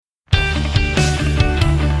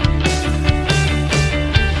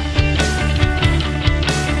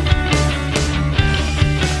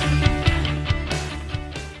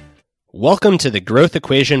Welcome to the Growth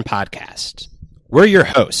Equation Podcast. We're your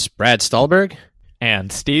hosts, Brad Stulberg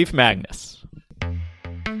and Steve Magnus.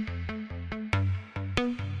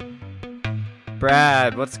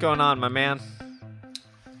 Brad, what's going on, my man?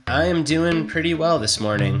 I am doing pretty well this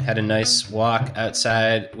morning. Had a nice walk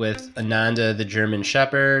outside with Ananda, the German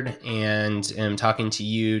Shepherd, and am talking to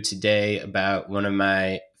you today about one of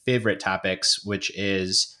my favorite topics, which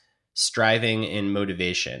is striving and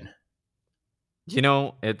motivation. You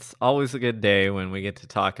know, it's always a good day when we get to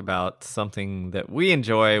talk about something that we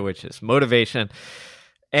enjoy, which is motivation.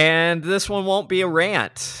 And this one won't be a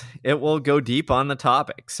rant. It will go deep on the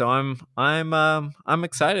topic. So I'm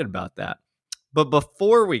excited about that. But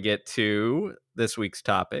before we get to this week's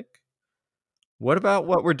topic, what about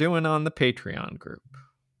what we're doing on the Patreon group?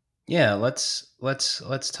 Yeah, let's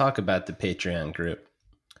talk about the Patreon group.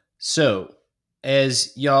 So,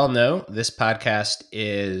 as y'all know, this podcast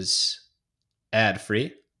is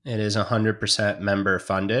ad-free. It is 100% member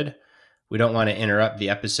funded. We don't want to interrupt the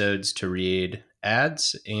episodes to read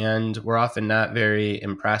ads, and we're often not very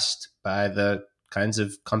impressed by the kinds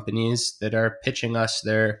of companies that are pitching us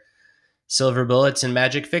their silver bullets and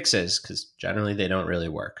magic fixes, because generally they don't really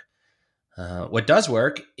work. What does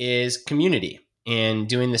work is community and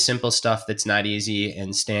doing the simple stuff that's not easy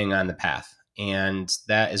and staying on the path. And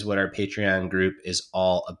that is what our Patreon group is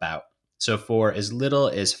all about. So for as little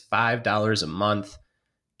as $5 a month,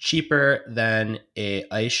 cheaper than a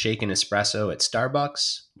ice shaken espresso at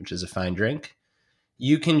Starbucks, which is a fine drink,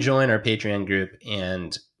 you can join our Patreon group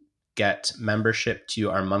and get membership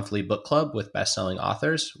to our monthly book club with best-selling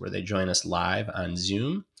authors, where they join us live on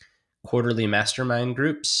Zoom, quarterly mastermind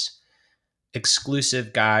groups,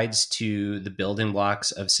 exclusive guides to the building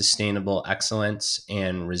blocks of sustainable excellence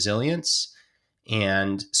and resilience,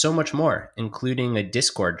 and so much more, including a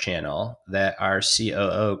Discord channel that our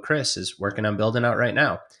COO, Chris, is working on building out right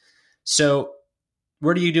now. So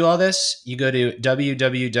where do you do all this? You go to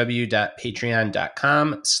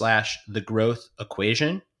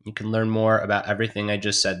www.patreon.com/thegrowthequation. You can learn more about everything I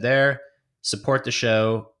just said there. Support the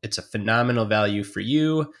show. It's a phenomenal value for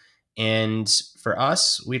you. And for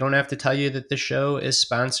us, we don't have to tell you that the show is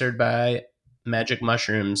sponsored by magic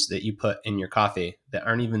mushrooms that you put in your coffee that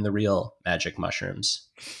aren't even the real magic mushrooms,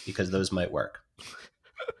 because those might work.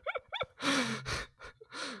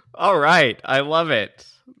 All right. I love it.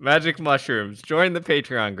 Magic mushrooms. Join the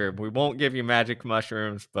Patreon group. We won't give you magic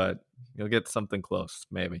mushrooms, but you'll get something close,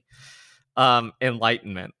 maybe.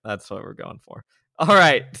 Enlightenment. That's what we're going for. All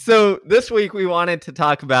right. So this week we wanted to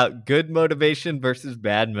talk about good motivation versus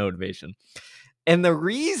bad motivation. And the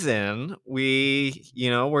reason we're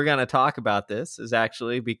going to talk about this is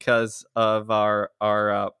actually because of our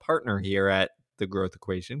partner here at The Growth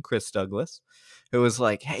Equation, Chris Douglas, who was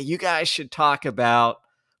like, hey, you guys should talk about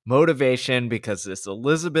motivation because this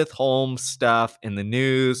Elizabeth Holmes stuff in the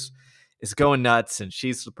news is going nuts, and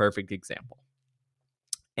she's the perfect example.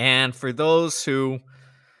 And for those who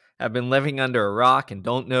have been living under a rock and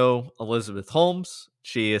don't know Elizabeth Holmes,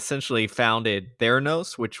 she essentially founded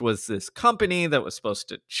Theranos, which was this company that was supposed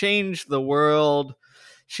to change the world.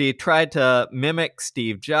 She tried to mimic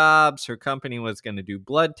Steve Jobs. Her company was going to do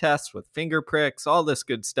blood tests with finger pricks, all this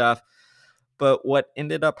good stuff. But what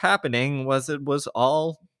ended up happening was it was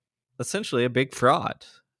all essentially a big fraud.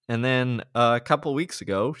 And then a couple weeks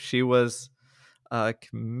ago, she was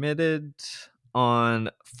committed on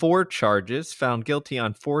 4 charges, found guilty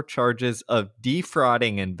on 4 charges of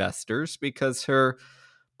defrauding investors because her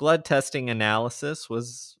blood testing analysis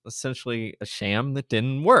was essentially a sham that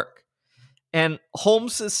didn't work. And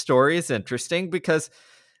Holmes's story is interesting because,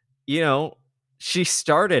 she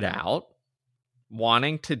started out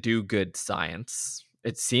wanting to do good science,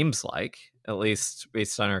 it seems like, at least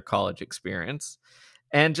based on her college experience,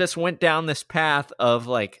 and just went down this path of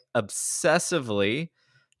obsessively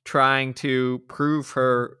trying to prove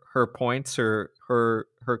her points, her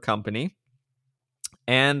company.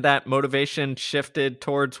 And that motivation shifted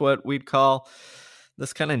towards what we'd call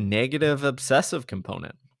this kind of negative obsessive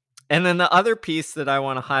component. And then the other piece that I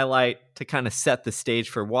want to highlight to kind of set the stage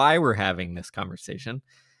for why we're having this conversation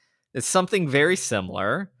is something very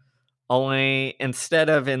similar, only instead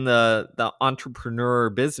of in the entrepreneur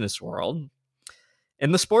business world,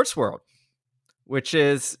 in the sports world, which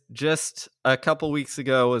is just a couple weeks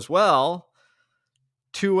ago as well,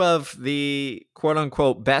 2 of the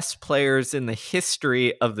quote-unquote best players in the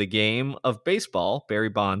history of the game of baseball, Barry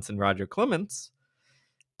Bonds and Roger Clemens,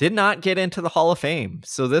 did not get into the Hall of Fame.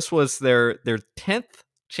 So this was their 10th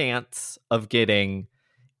chance of getting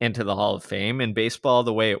into the Hall of Fame. In baseball,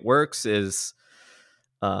 the way it works is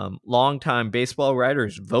longtime baseball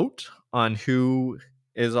writers vote on who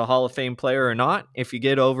is a Hall of Fame player or not. If you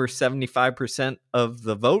get over 75% of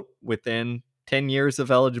the vote within 10 years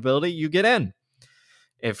of eligibility, you get in.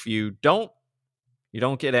 If you don't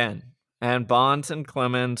get in. And Bonds and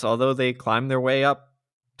Clemens, although they climbed their way up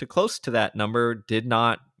to close to that number, did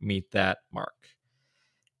not meet that mark.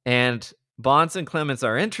 And Bonds and Clemens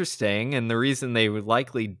are interesting, and the reason they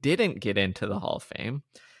likely didn't get into the Hall of Fame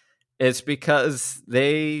is because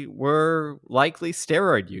they were likely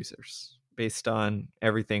steroid users, based on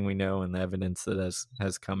everything we know and the evidence that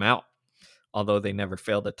has come out. Although they never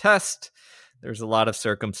failed a test, there's a lot of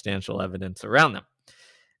circumstantial evidence around them.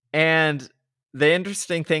 And the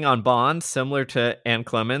interesting thing on Bonds, similar to Ann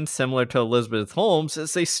Clemens, similar to Elizabeth Holmes,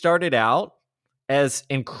 is they started out as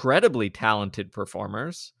incredibly talented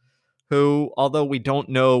performers who, although we don't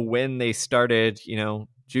know when they started,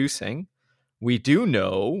 juicing, we do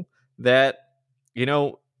know that,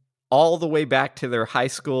 all the way back to their high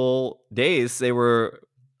school days, they were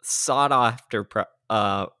sought after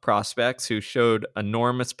prospects who showed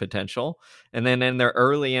enormous potential. And then in their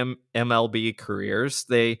early MLB careers,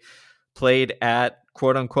 they played at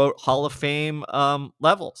quote unquote Hall of Fame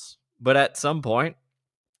levels. But at some point,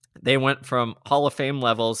 they went from Hall of Fame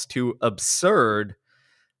levels to absurd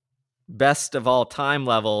best of all time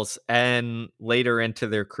levels, and later into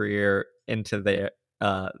their career, into the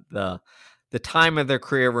time of their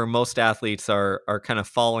career where most athletes are kind of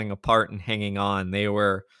falling apart and hanging on. They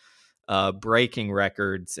were breaking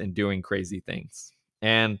records and doing crazy things.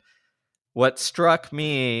 And what struck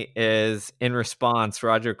me is, in response,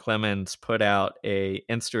 Roger Clemens put out a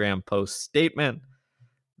Instagram post statement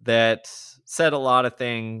that said a lot of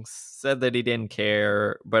things, said that he didn't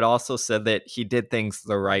care, but also said that he did things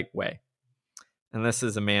the right way. And this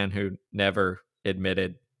is a man who never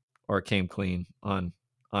admitted or came clean on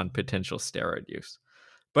potential steroid use.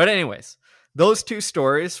 But anyways, those two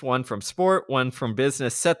stories, one from sport, one from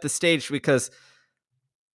business, set the stage because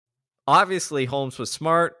obviously Holmes was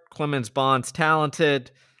smart, Clemens, Bonds talented.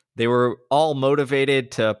 They were all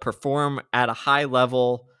motivated to perform at a high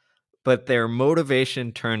level, but their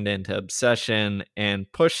motivation turned into obsession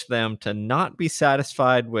and pushed them to not be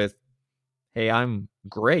satisfied with, hey, I'm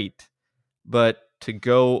great, but to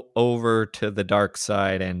go over to the dark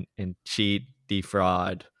side and cheat,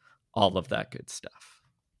 defraud, all of that good stuff.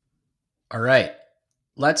 All right.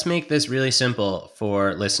 Let's make this really simple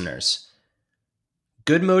for listeners.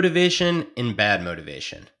 Good motivation and bad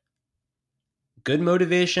motivation. Good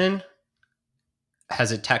motivation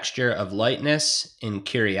has a texture of lightness and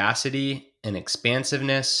curiosity and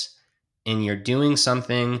expansiveness, and you're doing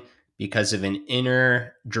something because of an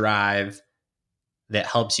inner drive that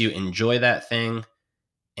helps you enjoy that thing.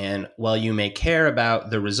 And while you may care about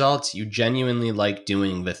the results, you genuinely like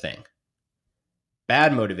doing the thing.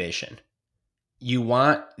 Bad motivation. You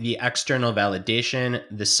want the external validation,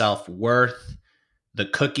 the self-worth, the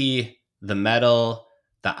cookie, the medal,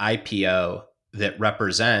 the IPO that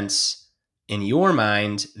represents in your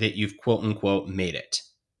mind that you've quote unquote made it.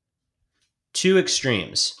 Two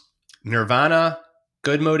extremes. Nirvana,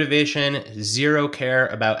 good motivation, zero care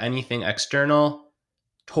about anything external,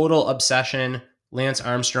 total obsession, Lance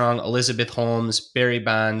Armstrong, Elizabeth Holmes, Barry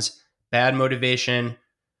Bonds. Bad motivation,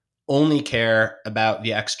 only care about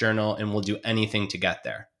the external and will do anything to get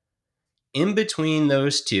there. In between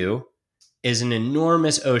those two is an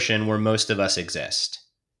enormous ocean where most of us exist.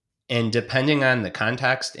 And depending on the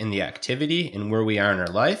context and the activity and where we are in our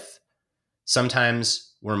life,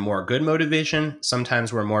 sometimes we're more good motivation,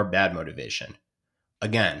 sometimes we're more bad motivation.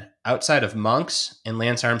 Again, outside of monks and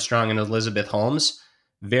Lance Armstrong and Elizabeth Holmes,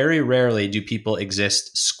 very rarely do people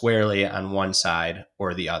exist squarely on one side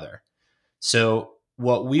or the other. So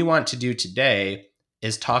what we want to do today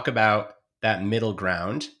is talk about that middle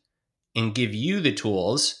ground and give you the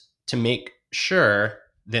tools to make sure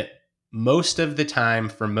that most of the time,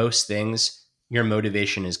 for most things, your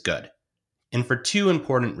motivation is good. And for two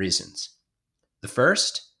important reasons. The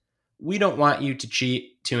first, we don't want you to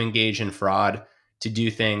cheat, to engage in fraud, to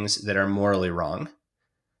do things that are morally wrong.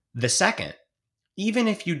 The second, even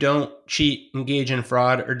if you don't cheat, engage in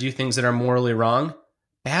fraud, or do things that are morally wrong,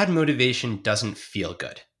 bad motivation doesn't feel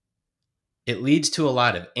good. It leads to a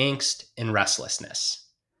lot of angst and restlessness.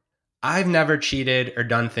 I've never cheated or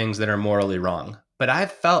done things that are morally wrong, but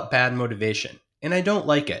I've felt bad motivation and I don't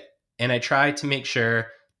like it. And I try to make sure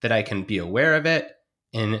that I can be aware of it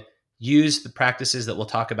and use the practices that we'll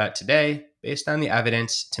talk about today based on the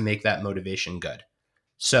evidence to make that motivation good.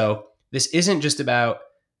 So this isn't just about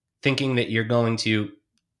thinking that you're going to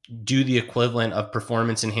do the equivalent of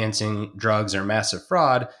performance enhancing drugs or massive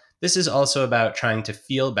fraud. This is also about trying to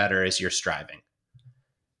feel better as you're striving.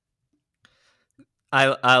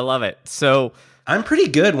 I love it. So I'm pretty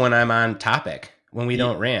good when I'm on topic, when we You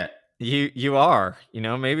don't rant. you are.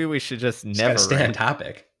 Maybe we should just Just got to never stay on rant.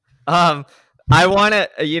 topic. I want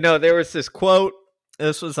to. There was this quote.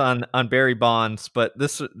 This was on Barry Bonds, but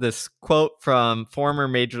this quote from former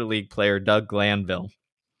Major League player Doug Glanville,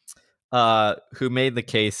 who made the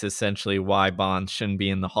case essentially why Bonds shouldn't be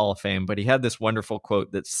in the Hall of Fame. But he had this wonderful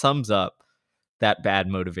quote that sums up that bad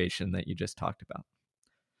motivation that you just talked about.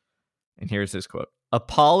 And here's his quote: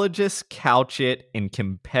 "Apologists couch it in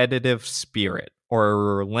competitive spirit or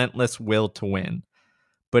a relentless will to win.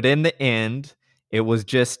 But in the end, it was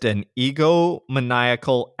just an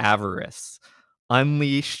egomaniacal avarice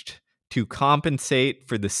unleashed to compensate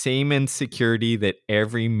for the same insecurity that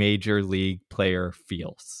every major league player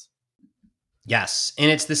feels." Yes.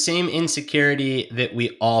 And it's the same insecurity that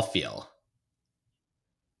we all feel.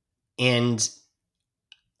 And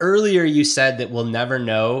earlier you said that we'll never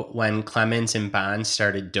know when Clemens and Bonds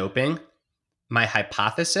started doping. My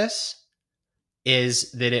hypothesis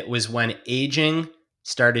is that it was when aging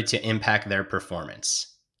started to impact their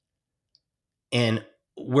performance. And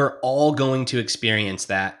we're all going to experience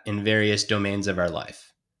that in various domains of our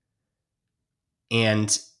life.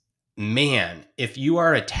 And man, if you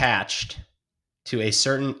are attached to a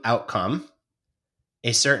certain outcome,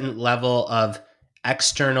 a certain level of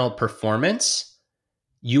external performance,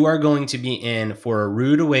 you are going to be in for a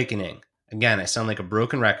rude awakening. Again, I sound like a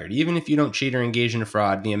broken record. Even if you don't cheat or engage in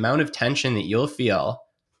fraud, the amount of tension that you'll feel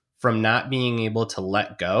from not being able to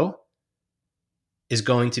let go is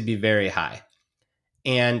going to be very high.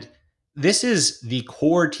 And this is the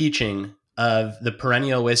core teaching of the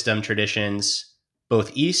perennial wisdom traditions,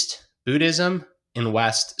 both East Buddhism and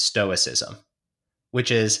West Stoicism, which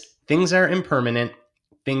is things are impermanent,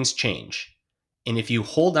 things change. And if you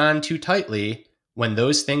hold on too tightly, when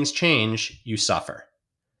those things change, you suffer.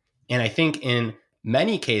 And I think in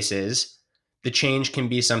many cases, the change can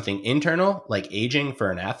be something internal, like aging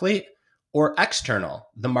for an athlete, or external.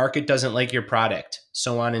 The market doesn't like your product,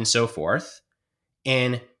 so on and so forth.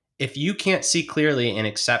 And if you can't see clearly and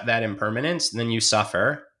accept that impermanence, then you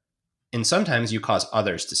suffer. And sometimes you cause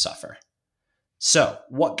others to suffer. So,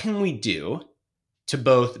 what can we do to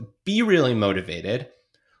both be really motivated,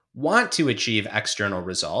 want to achieve external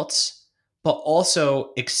results, but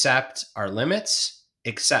also accept our limits,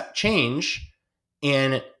 accept change,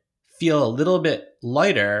 and feel a little bit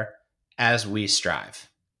lighter as we strive?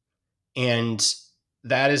 And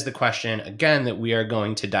that is the question, again, that we are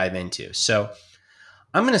going to dive into. So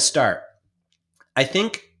I'm going to start. I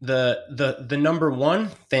think the number one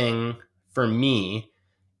thing for me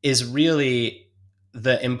is really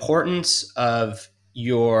the importance of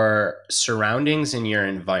your surroundings and your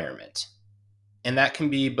environment. And that can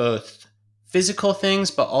be both physical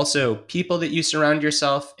things, but also people that you surround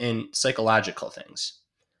yourself and psychological things.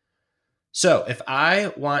 So if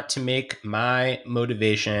I want to make my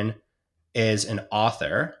motivation as an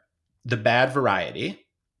author the bad variety,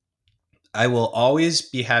 I will always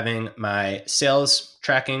be having my sales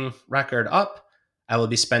tracking record up. I will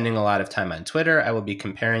be spending a lot of time on Twitter. I will be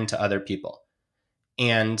comparing to other people.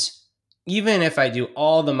 And even if I do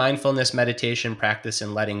all the mindfulness meditation practice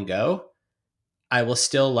and letting go, I will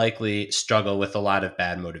still likely struggle with a lot of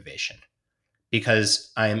bad motivation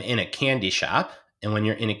because I am in a candy shop. And when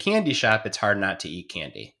you're in a candy shop, it's hard not to eat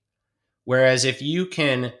candy. Whereas if you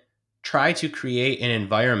can try to create an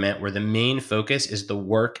environment where the main focus is the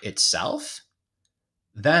work itself,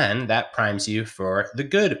 then that primes you for the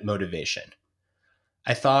good motivation.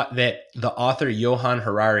 I thought that the author Johan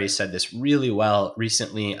Harari said this really well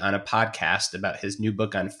recently on a podcast about his new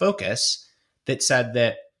book on focus, that said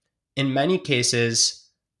that in many cases,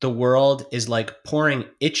 the world is like pouring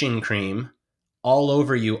itching cream all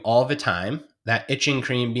over you all the time, that itching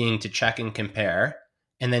cream being to check and compare,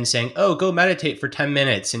 and then saying, oh, go meditate for 10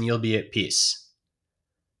 minutes and you'll be at peace.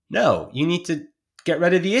 No, you need to get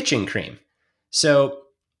rid of the itching cream. So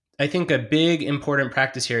I think a big important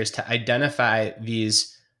practice here is to identify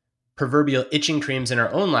these proverbial itching creams in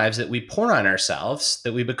our own lives that we pour on ourselves,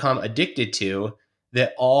 that we become addicted to,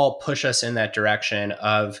 that all push us in that direction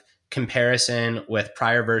of comparison with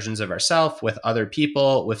prior versions of ourselves, with other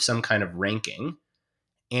people, with some kind of ranking,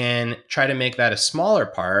 and try to make that a smaller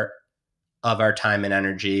part of our time and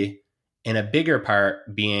energy, and a bigger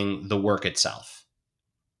part being the work itself.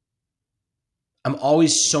 I'm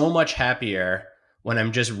always so much happier when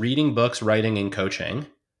I'm just reading books, writing, and coaching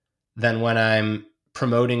than when I'm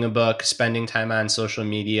promoting a book, spending time on social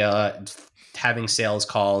media, having sales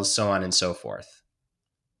calls, so on and so forth.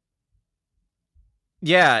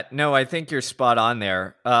 Yeah, no, I think you're spot on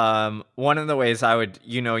there. One of the ways I would,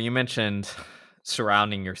 you mentioned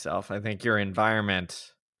surrounding yourself. I think your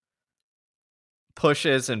environment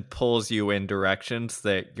pushes and pulls you in directions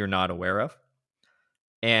that you're not aware of.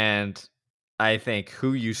 And I think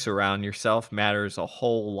who you surround yourself matters a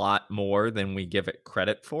whole lot more than we give it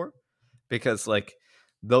credit for, because like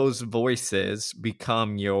those voices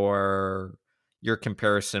become your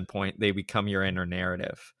comparison point. They become your inner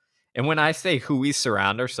narrative. And when I say who we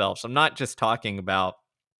surround ourselves, I'm not just talking about,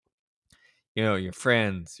 you know, your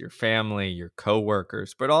friends, your family, your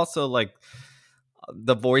coworkers, but also like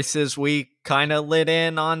the voices we kind of lit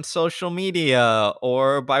in on social media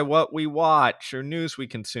or by what we watch or news we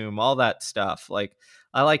consume, all that stuff. Like,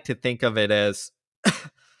 I like to think of it as,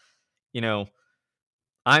 you know,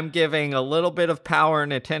 I'm giving a little bit of power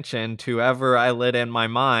and attention to whoever I let in my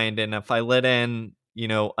mind. And if I let in, you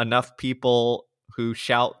know, enough people who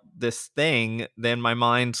shout this thing, then my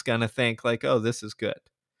mind's going to think like, oh, this is good.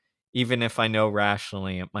 Even if I know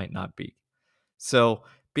rationally it might not be. So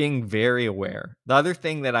being very aware. The other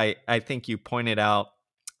thing that I think you pointed out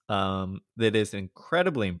that is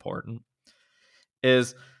incredibly important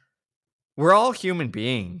is we're all human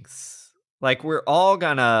beings. Like, we're all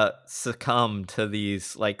gonna succumb to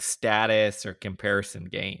these like status or comparison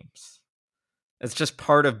games. It's just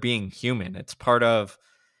part of being human. It's part of,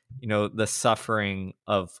 you know, the suffering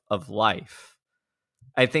of life.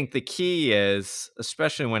 I think the key is,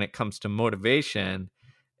 especially when it comes to motivation,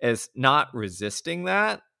 is not resisting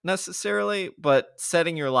that necessarily, but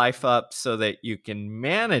setting your life up so that you can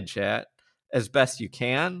manage it as best you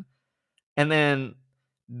can, and then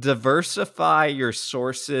diversify your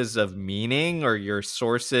sources of meaning or your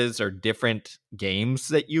sources or different games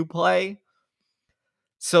that you play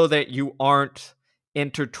so that you aren't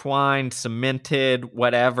intertwined, cemented,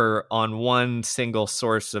 whatever, on one single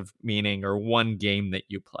source of meaning or one game that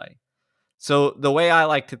you play. So the way I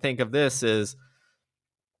like to think of this is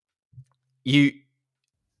you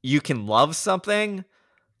can love something,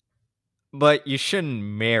 but you shouldn't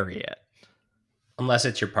marry it. Unless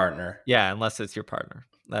it's your partner. Yeah, unless it's your partner.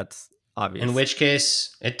 That's obvious. In which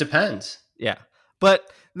case, it depends. Yeah. But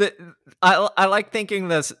I like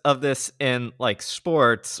thinking of this in like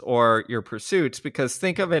sports or your pursuits, because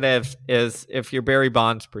think of it as if you're Barry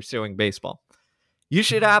Bonds pursuing baseball. You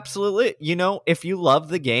should absolutely, you know, if you love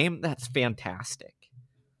the game, that's fantastic.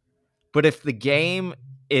 But if the game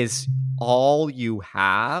is all you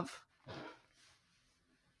have,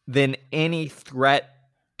 then any threat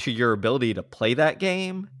to your ability to play that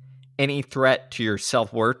game, any threat to your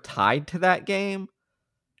self-worth tied to that game,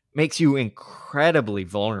 makes you incredibly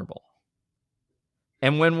vulnerable.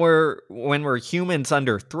 And when we're humans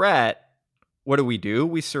under threat, what do?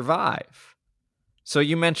 We survive. So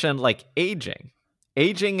you mentioned like aging.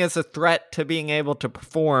 Aging is a threat to being able to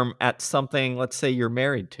perform at something, let's say you're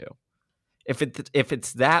married to. If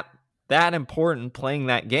it's that important playing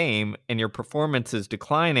that game and your performance is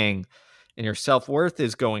declining and your self-worth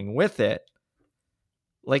is going with it,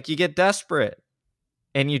 like you get desperate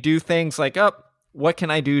and you do things like, oh, what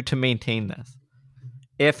can I do to maintain this?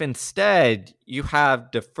 If instead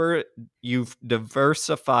you've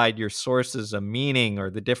diversified your sources of meaning or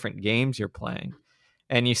the different games you're playing,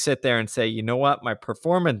 and you sit there and say, you know what, my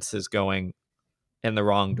performance is going in the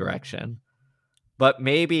wrong direction, but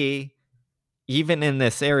maybe even in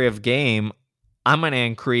this area of game, I'm going to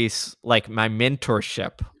increase like my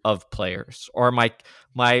mentorship of players or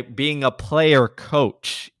my being a player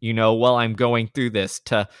coach, you know, while I'm going through this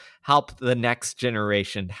to help the next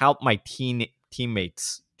generation, help my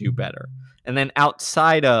teammates do better. And then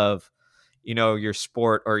outside of, you know, your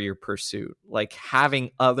sport or your pursuit, like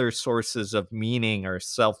having other sources of meaning or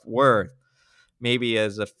self-worth, maybe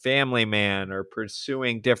as a family man or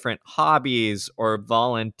pursuing different hobbies or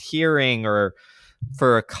volunteering or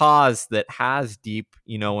for a cause that has deep,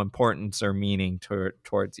 you know, importance or meaning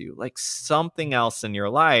towards you, like something else in your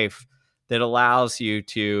life that allows you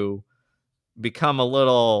to become a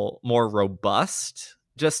little more robust,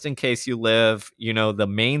 just in case you live, you know, the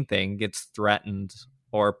main thing gets threatened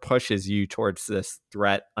or pushes you towards this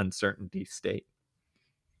threat uncertainty state.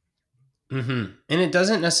 Mm-hmm. And it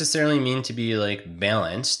doesn't necessarily mean to be like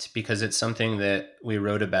balanced, because it's something that we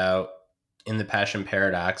wrote about in the Passion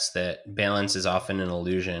Paradox, that balance is often an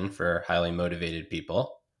illusion for highly motivated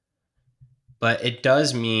people. But it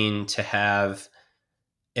does mean to have,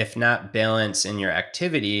 if not balance in your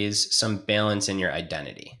activities, some balance in your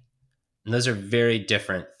identity. And those are very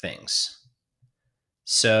different things.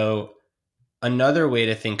 So another way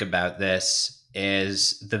to think about this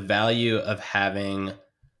is the value of having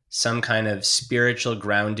some kind of spiritual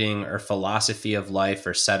grounding or philosophy of life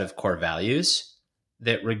or set of core values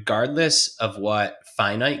that, regardless of what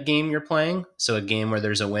finite game you're playing, so a game where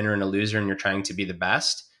there's a winner and a loser and you're trying to be the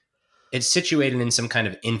best, it's situated in some kind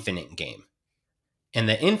of infinite game. And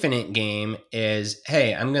the infinite game is,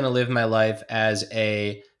 hey, I'm going to live my life as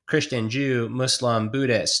a Christian, Jew, Muslim,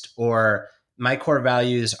 Buddhist, or my core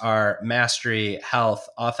values are mastery, health,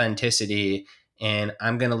 authenticity, and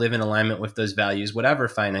I'm going to live in alignment with those values, whatever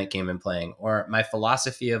finite game I'm playing. Or my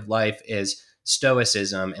philosophy of life is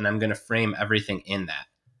stoicism, and I'm going to frame everything in that.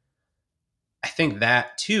 I think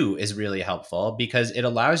that too is really helpful because it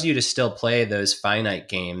allows you to still play those finite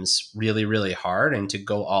games really, really hard and to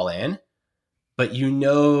go all in. But you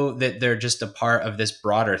know that they're just a part of this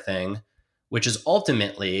broader thing, which is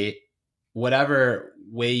ultimately, whatever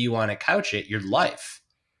way you want to couch it, your life.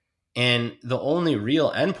 And the only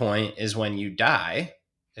real endpoint is when you die,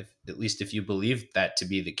 at least if you believe that to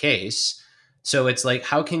be the case. So it's like,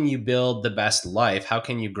 how can you build the best life? How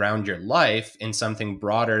can you ground your life in something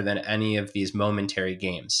broader than any of these momentary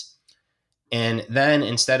games? And then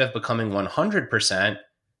instead of becoming 100%,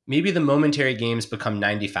 maybe the momentary games become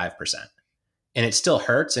 95%. And it still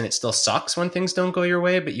hurts and it still sucks when things don't go your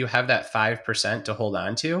way, but you have that 5% to hold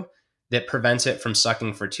on to that prevents it from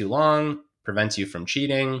sucking for too long, prevents you from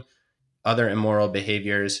cheating, other immoral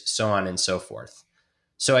behaviors, so on and so forth.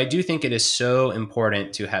 So I do think it is so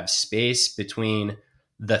important to have space between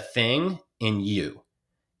the thing and you.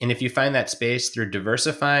 And if you find that space through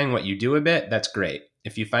diversifying what you do a bit, that's great.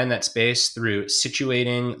 If you find that space through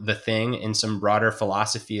situating the thing in some broader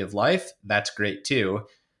philosophy of life, that's great too.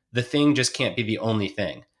 The thing just can't be the only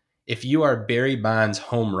thing. If you are Barry Bonds'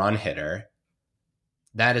 home run hitter,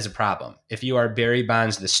 that is a problem. If you are Barry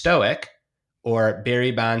Bonds the stoic, or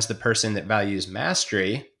Barry Bonds the person that values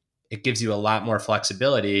mastery, it gives you a lot more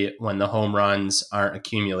flexibility when the home runs aren't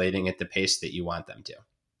accumulating at the pace that you want them to.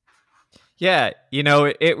 Yeah,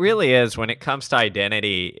 it really is. When it comes to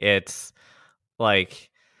identity, it's like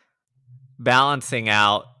balancing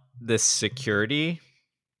out this security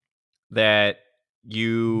that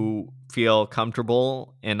you feel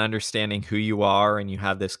comfortable in understanding who you are and you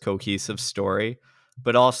have this cohesive story,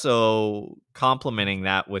 but also complementing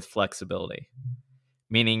that with flexibility,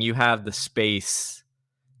 meaning you have the space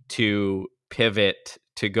to pivot,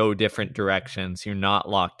 to go different directions. You're not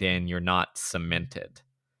locked in, you're not cemented.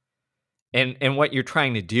 And what you're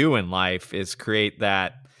trying to do in life is create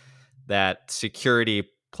that security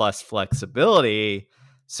plus flexibility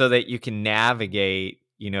so that you can navigate,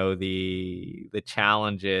 the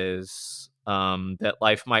challenges that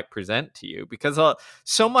life might present to you. Because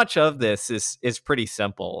so much of this is pretty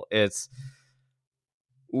simple.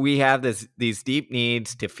 We have these deep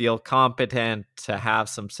needs to feel competent, to have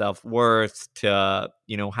some self-worth, to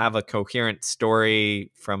have a coherent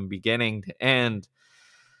story from beginning to end,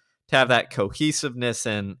 to have that cohesiveness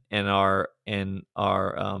in our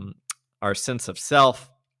sense of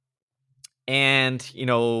self. And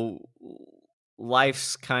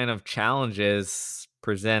life's kind of challenges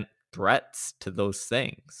present threats to those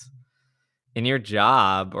things, and your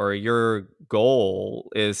job or your goal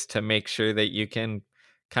is to make sure that you can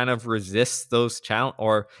kind of resist those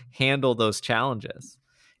or handle those challenges.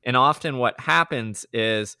 And often what happens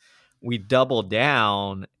is we double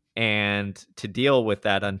down, and to deal with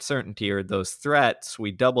that uncertainty or those threats,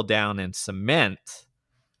 we double down and cement,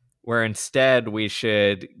 where instead we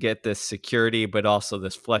should get this security, but also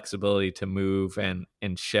this flexibility to move and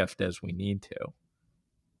shift as we need to.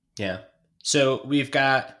 Yeah. So we've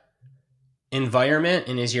got environment,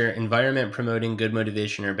 and is your environment promoting good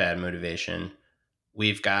motivation or bad motivation?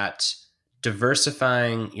 We've got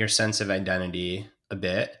diversifying your sense of identity a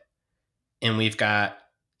bit, and we've got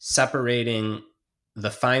separating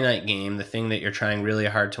the finite game, the thing that you're trying really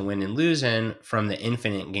hard to win and lose in, from the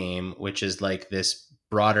infinite game, which is like this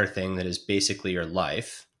broader thing that is basically your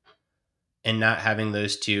life, and not having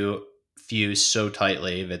those two fuse so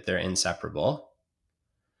tightly that they're inseparable.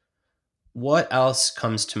 What else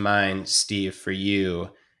comes to mind, Steve, for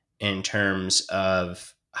you in terms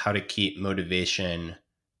of how to keep motivation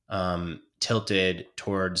tilted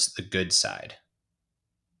towards the good side?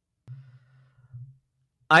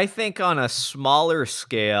 I think on a smaller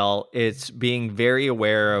scale, it's being very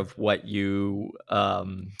aware of what you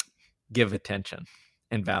give attention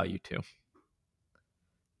and value to.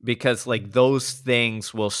 Because like those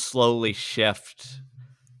things will slowly shift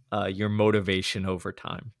your motivation over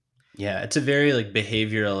time. Yeah, it's a very like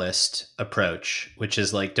behavioralist approach, which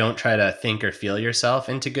is like, don't try to think or feel yourself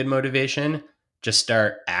into good motivation. Just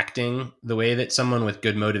start acting the way that someone with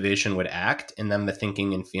good motivation would act, and then the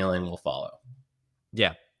thinking and feeling will follow.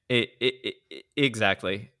 Yeah,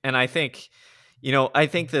 exactly. And I think, I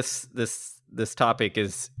think this topic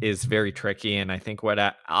is very tricky. And I think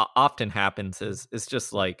what often happens is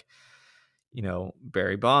just like,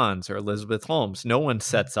 Barry Bonds or Elizabeth Holmes. No one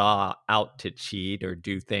sets out to cheat or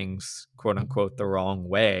do things, quote unquote, the wrong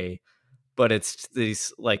way, but it's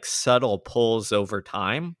these like subtle pulls over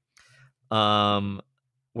time,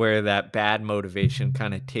 where that bad motivation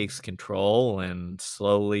kind of takes control and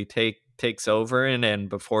slowly takes over. And then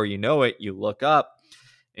before you know it, you look up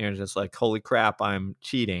and you're just like, holy crap, I'm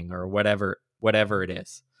cheating, or whatever it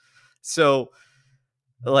is. So,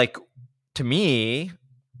 like, to me,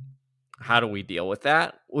 how do we deal with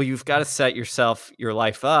that? Well, you've got to set your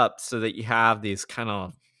life up so that you have these kind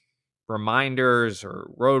of reminders or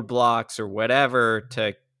roadblocks or whatever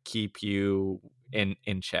to keep you in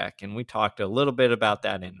check. And we talked a little bit about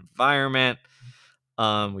that in environment.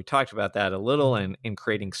 We talked about that a little in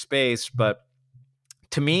creating space, but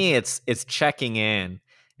to me, it's checking in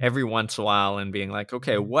every once in a while and being like,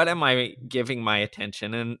 okay, what am I giving my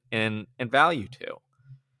attention and value to?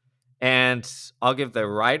 And I'll give the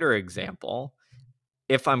writer example.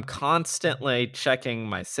 If I'm constantly checking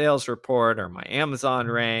my sales report or my Amazon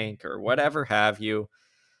rank or whatever have you,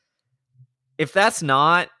 if that's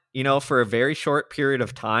not, for a very short period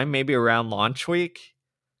of time, maybe around launch week,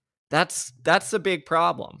 that's a big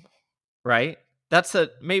problem, right?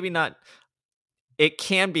 Maybe not, it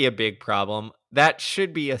can be a big problem. That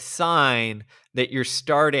should be a sign that you're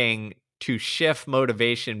starting to shift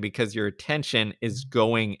motivation because your attention is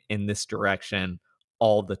going in this direction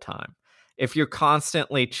all the time. If you're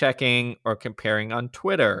constantly checking or comparing on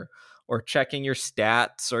Twitter or checking your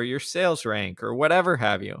stats or your sales rank or whatever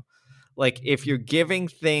have you, like if you're giving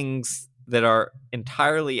things that are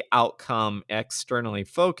entirely outcome externally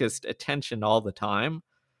focused attention all the time,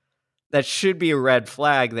 that should be a red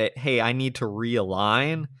flag that, hey, I need to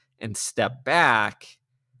realign and step back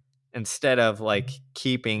instead of like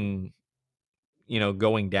keeping,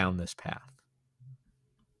 going down this path.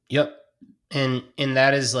 Yep. And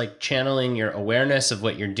that is like channeling your awareness of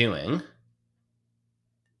what you're doing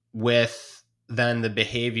with then the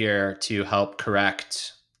behavior to help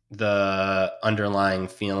correct the underlying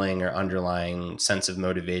feeling or underlying sense of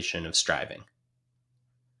motivation of striving.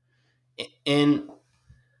 And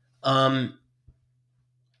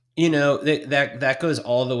that goes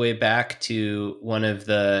all the way back to one of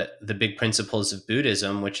the big principles of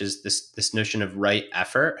Buddhism, which is this notion of right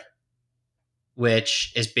effort,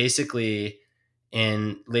 which is basically,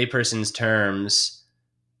 in layperson's terms,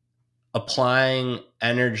 applying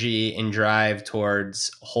energy and drive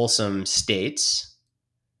towards wholesome states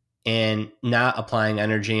and not applying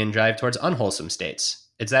energy and drive towards unwholesome states.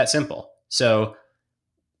 It's that simple. So,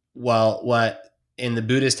 what in the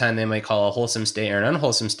Buddhist time they might call a wholesome state or an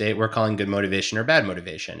unwholesome state, we're calling good motivation or bad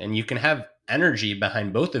motivation. And you can have energy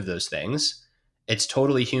behind both of those things. It's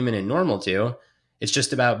totally human and normal too. It's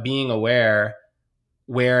just about being aware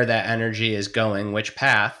where that energy is going, which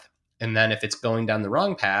path. And then if it's going down the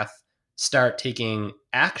wrong path, start taking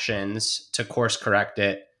actions to course correct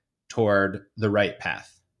it toward the right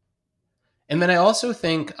path. And then I also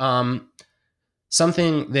think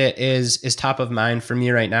something that is top of mind for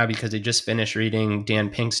me right now, because I just finished reading Dan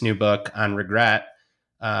Pink's new book on regret,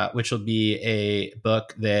 which will be a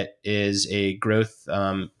book that is a growth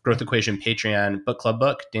equation Patreon book club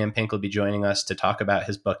book. Dan Pink will be joining us to talk about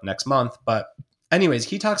his book next month. But anyways,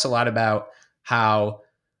 he talks a lot about how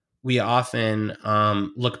we often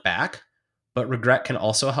look back, but regret can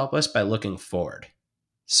also help us by looking forward.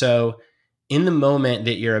 So in the moment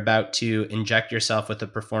that you're about to inject yourself with the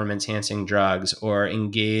performance-enhancing drugs or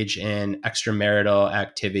engage in extramarital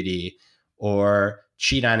activity or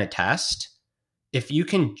cheat on a test, if you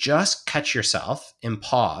can just catch yourself and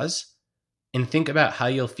pause and think about how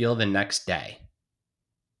you'll feel the next day,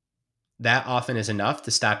 that often is enough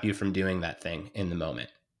to stop you from doing that thing in the moment.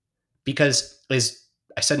 Because, as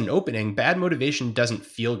I said in opening, bad motivation doesn't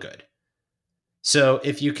feel good. So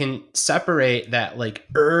if you can separate that like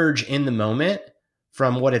urge in the moment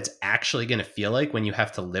from what it's actually going to feel like when you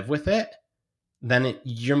have to live with it, then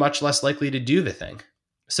you're much less likely to do the thing.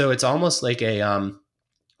 So it's almost like a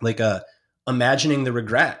imagining the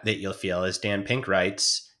regret that you'll feel, as Dan Pink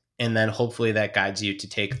writes, and then hopefully that guides you to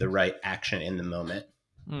take the right action in the moment.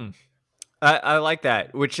 I like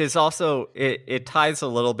that, which is also, it ties a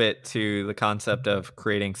little bit to the concept of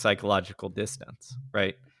creating psychological distance,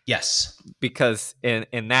 right? Yes. Because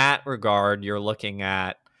in that regard, you're looking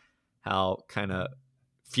at how kind of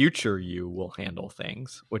future you will handle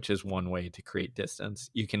things, which is one way to create distance.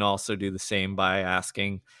 You can also do the same by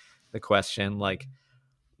asking the question, like,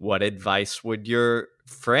 what advice would your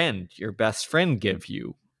best friend give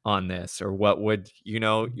you on this? Or what would,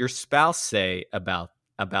 your spouse say about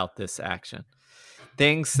this action?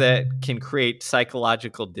 Things that can create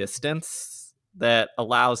psychological distance that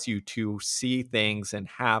allows you to see things and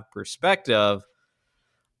have perspective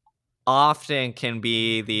often can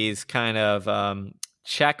be these kind of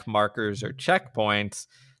check markers or checkpoints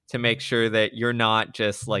to make sure that you're not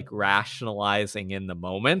just like rationalizing in the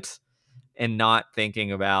moment and not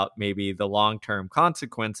thinking about maybe the long-term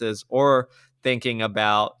consequences, or thinking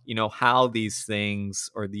about, how these things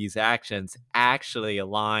or these actions actually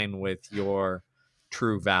align with your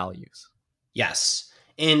true values. Yes.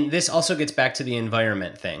 And this also gets back to the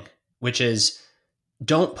environment thing, which is,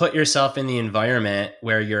 don't put yourself in the environment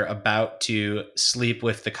where you're about to sleep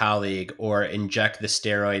with the colleague or inject the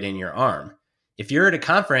steroid in your arm. If you're at a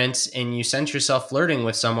conference and you sense yourself flirting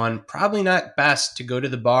with someone, probably not best to go to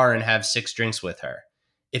the bar and have 6 drinks with her.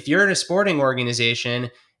 If you're in a sporting organization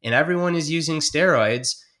and everyone is using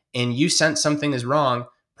steroids and you sense something is wrong,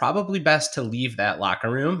 probably best to leave that locker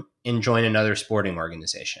room and join another sporting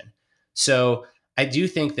organization. So I do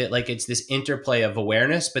think that like it's this interplay of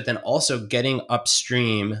awareness, but then also getting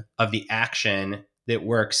upstream of the action that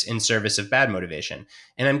works in service of bad motivation.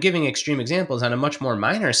 And I'm giving extreme examples on a much more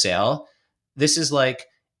minor scale. This is like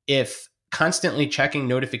if constantly checking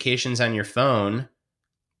notifications on your phone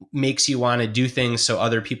makes you want to do things so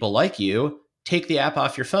other people like you, take the app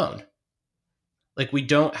off your phone. Like we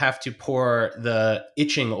don't have to pour the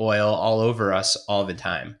itching oil all over us all the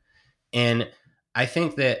time. And I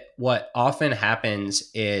think that what often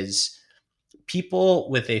happens is people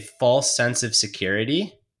with a false sense of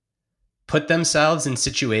security put themselves in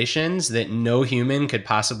situations that no human could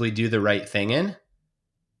possibly do the right thing in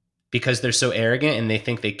because they're so arrogant and they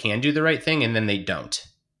think they can do the right thing and then they don't.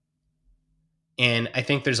 And I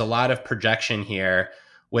think there's a lot of projection here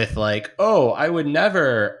with like, oh, I would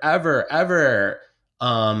never, ever, ever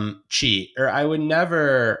cheat, or I would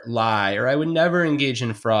never lie, or I would never engage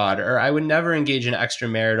in fraud, or I would never engage in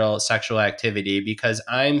extramarital sexual activity because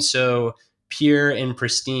I'm so pure and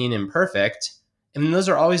pristine and perfect. And those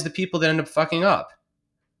are always the people that end up fucking up.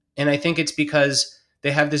 And I think it's because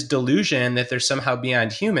they have this delusion that they're somehow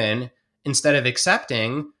beyond human instead of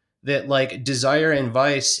accepting that like desire and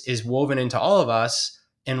vice is woven into all of us.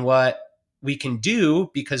 And what we can do,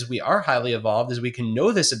 because we are highly evolved, is we can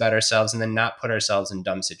know this about ourselves and then not put ourselves in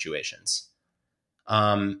dumb situations.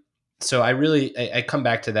 So I come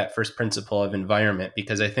back to that first principle of environment,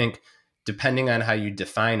 because I think depending on how you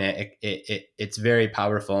define it, it's very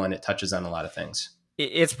powerful and it touches on a lot of things.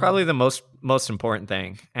 It's probably the most important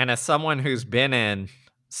thing. And as someone who's been in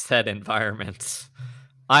said environments,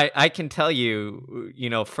 I can tell you,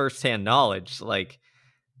 firsthand knowledge, like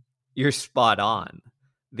you're spot on.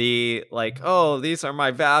 The like, oh, these are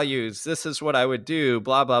my values, this is what I would do,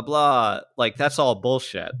 blah, blah, blah. Like, that's all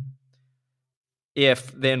bullshit.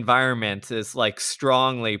 If the environment is like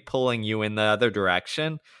strongly pulling you in the other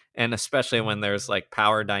direction, and especially when there's like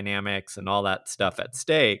power dynamics and all that stuff at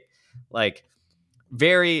stake, like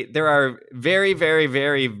there are very, very,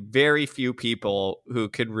 very, very few people who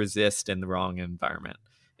could resist in the wrong environment.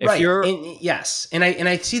 If right. You're yes. And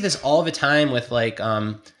I see this all the time with like,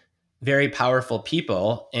 very powerful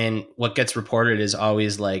people, and what gets reported is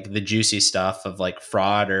always like the juicy stuff of like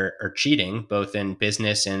fraud or cheating, both in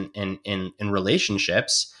business and in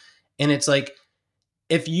relationships. And it's like,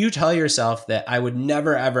 if you tell yourself that I would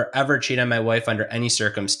never, ever, ever cheat on my wife under any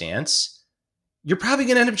circumstance, you're probably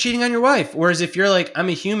going to end up cheating on your wife. Whereas if you're like, I'm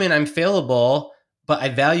a human, I'm fallible, but I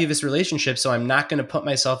value this relationship, so I'm not going to put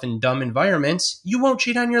myself in dumb environments, you won't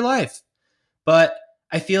cheat on your life. But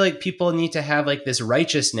I feel like people need to have like this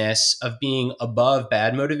righteousness of being above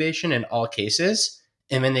bad motivation in all cases,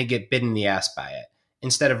 and then they get bitten in the ass by it,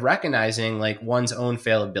 instead of recognizing like one's own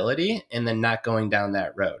fallibility and then not going down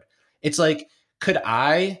that road. It's like, could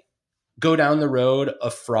I go down the road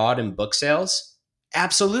of fraud and book sales?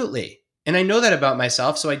 Absolutely. And I know that about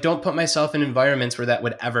myself, so I don't put myself in environments where that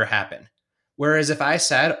would ever happen. Whereas if I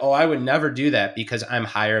said, oh, I would never do that because I'm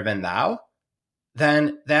higher than thou,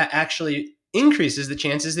 then that actually increases the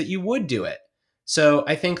chances that you would do it. So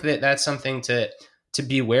I think that that's something to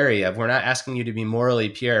be wary of. We're not asking you to be morally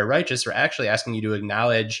pure or righteous. We're actually asking you to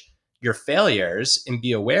acknowledge your failures and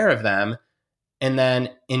be aware of them. And then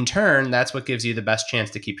in turn, that's what gives you the best chance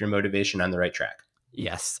to keep your motivation on the right track.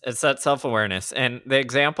 Yes, it's that self-awareness. And the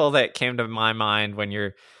example that came to my mind when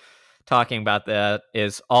you're talking about that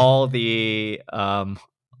is all the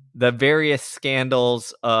various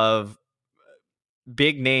scandals of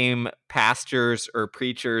big name pastors or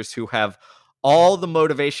preachers who have all the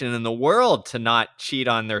motivation in the world to not cheat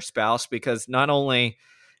on their spouse, because not only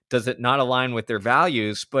does it not align with their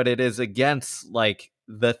values, but it is against like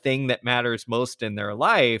the thing that matters most in their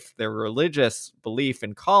life, their religious belief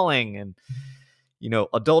and calling. And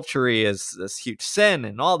adultery is this huge sin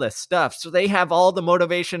and all this stuff. So they have all the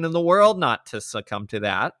motivation in the world not to succumb to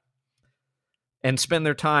that and spend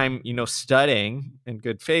their time, studying in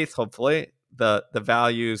good faith, hopefully, the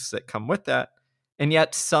values that come with that. And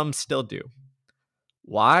yet some still do.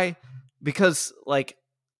 Why? Because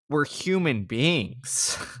we're human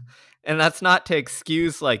beings. And that's not to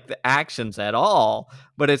excuse the actions at all,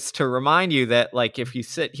 but it's to remind you that if you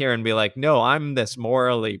sit here and be like, no, I'm this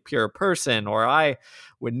morally pure person, or I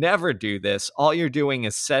would never do this, all you're doing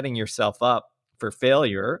is setting yourself up for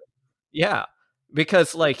failure. Yeah.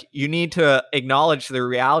 Because you need to acknowledge the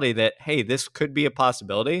reality that, hey, this could be a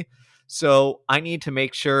possibility. So I need to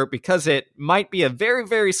make sure, because it might be a very,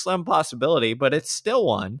 very slim possibility, but it's still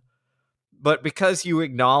one. But because you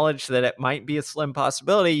acknowledge that it might be a slim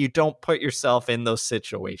possibility, you don't put yourself in those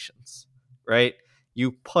situations, right?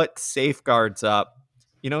 You put safeguards up,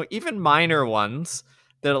 even minor ones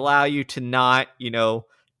that allow you to not,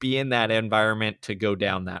 be in that environment to go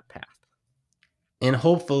down that path. And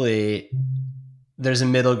hopefully there's a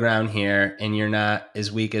middle ground here, and you're not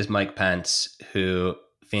as weak as Mike Pence, who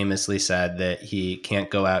famously said that he can't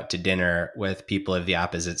go out to dinner with people of the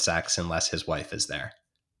opposite sex unless his wife is there.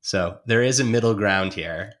 So there is a middle ground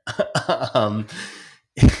here.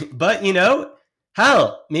 But,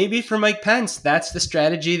 hell, maybe for Mike Pence, that's the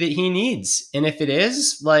strategy that he needs. And if it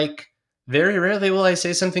is, very rarely will I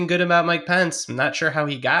say something good about Mike Pence. I'm not sure how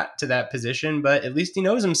he got to that position, but at least he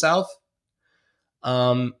knows himself.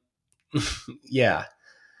 Yeah.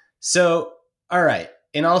 So, all right.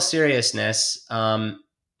 In all seriousness,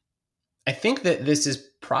 I think that this is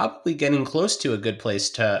probably getting close to a good place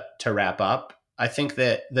to wrap up. I think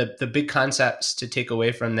that the big concepts to take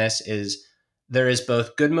away from this is there is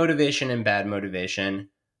both good motivation and bad motivation.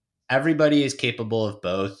 Everybody is capable of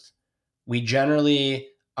both. We generally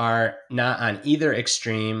are not on either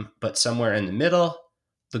extreme, but somewhere in the middle.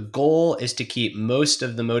 The goal is to keep most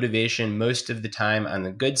of the motivation most of the time on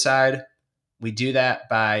the good side. We do that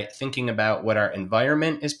by thinking about what our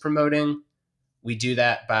environment is promoting. We do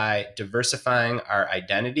that by diversifying our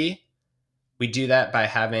identity. We do that by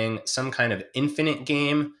having some kind of infinite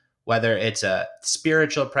game, whether it's a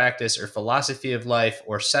spiritual practice or philosophy of life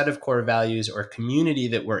or set of core values or community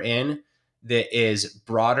that we're in that is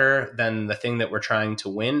broader than the thing that we're trying to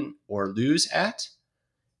win or lose at.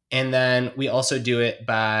 And then we also do it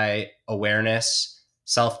by awareness,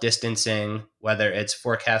 self-distancing, whether it's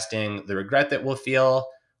forecasting the regret that we'll feel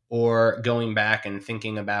or going back and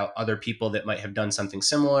thinking about other people that might have done something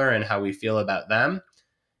similar and how we feel about them.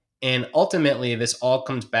 And ultimately, this all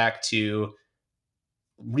comes back to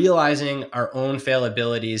realizing our own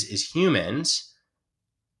fallibilities as humans,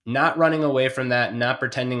 not running away from that, not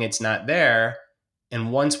pretending it's not there.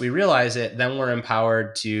 And once we realize it, then we're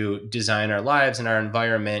empowered to design our lives and our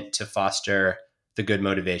environment to foster the good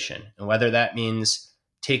motivation. And whether that means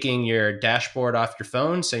taking your dashboard off your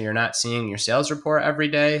phone so you're not seeing your sales report every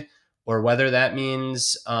day, or whether that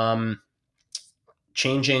means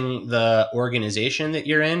changing the organization that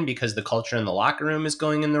you're in because the culture in the locker room is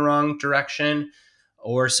going in the wrong direction,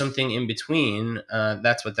 or something in between,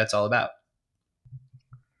 that's what that's all about.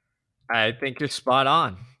 I think you're spot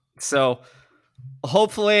on. So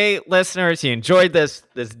hopefully, listeners, you enjoyed this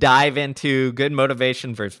dive into good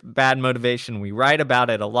motivation versus bad motivation. We write about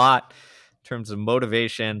it a lot in terms of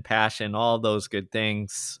motivation, passion, all those good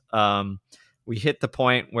things. We hit the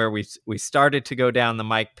point where we started to go down the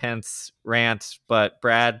Mike Pence rant, but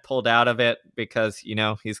Brad pulled out of it because,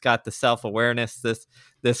 he's got the self-awareness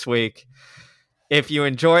this week. If you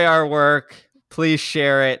enjoy our work, please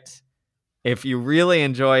share it. If you really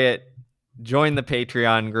enjoy it, join the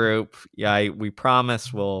Patreon group. Yeah, we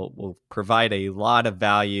promise we'll provide a lot of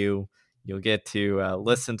value. You'll get to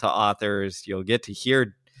listen to authors. You'll get to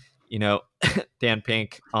hear, Dan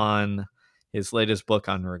Pink on his latest book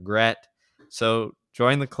on regret. So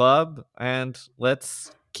join the club and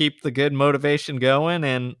let's keep the good motivation going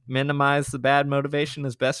and minimize the bad motivation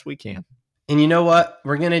as best we can. And you know what?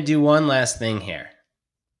 We're going to do one last thing here.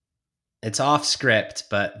 It's off script,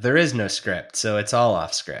 but there is no script, so it's all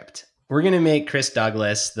off script. We're going to make Chris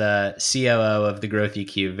Douglas, the COO of the Growth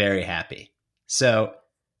EQ, very happy. So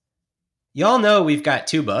y'all know we've got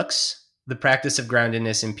 2 books, The Practice of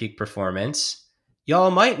Groundedness and Peak Performance.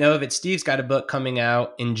 Y'all might know that Steve's got a book coming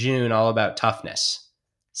out in June all about toughness.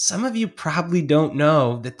 Some of you probably don't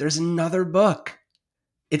know that there's another book.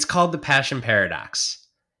 It's called The Passion Paradox.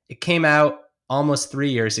 It came out almost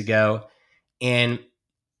 3 years ago, and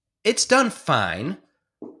it's done fine,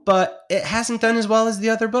 but it hasn't done as well as the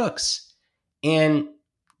other books. And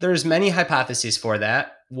there's many hypotheses for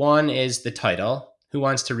that. One is the title. Who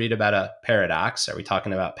wants to read about a paradox? Are we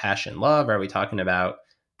talking about passion, love? Are we talking about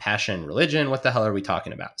passion, religion? What the hell are we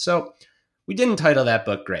talking about? So we didn't title that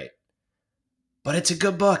book great, but it's a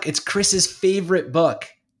good book. It's Chris's favorite book.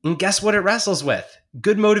 And guess what it wrestles with?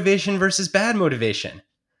 Good motivation versus bad motivation.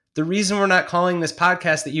 The reason we're not calling this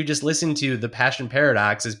podcast that you just listened to The Passion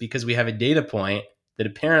Paradox is because we have a data point that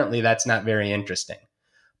apparently that's not very interesting.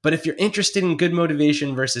 But if you're interested in good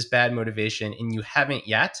motivation versus bad motivation and you haven't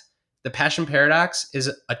yet, The Passion Paradox is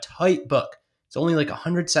a tight book. It's only like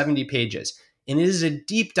 170 pages, and it is a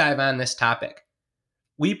deep dive on this topic.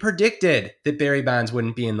 We predicted that Barry Bonds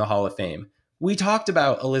wouldn't be in the Hall of Fame. We talked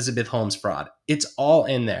about Elizabeth Holmes fraud. It's all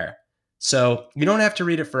in there. So you don't have to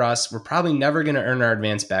read it for us. We're probably never going to earn our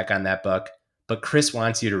advance back on that book, but Chris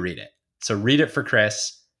wants you to read it. So read it for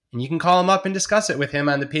Chris, and you can call him up and discuss it with him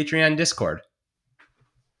on the Patreon Discord.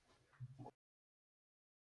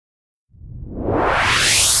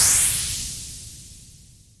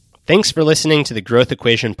 Thanks for listening to the Growth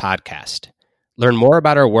Equation podcast. Learn more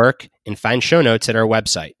about our work and find show notes at our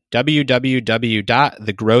website,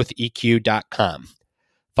 www.thegrowtheq.com.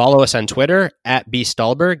 Follow us on Twitter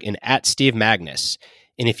 @bstallberg and @SteveMagnus.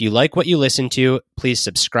 And if you like what you listen to, please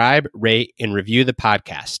subscribe, rate, and review the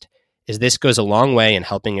podcast, as this goes a long way in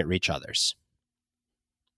helping it reach others.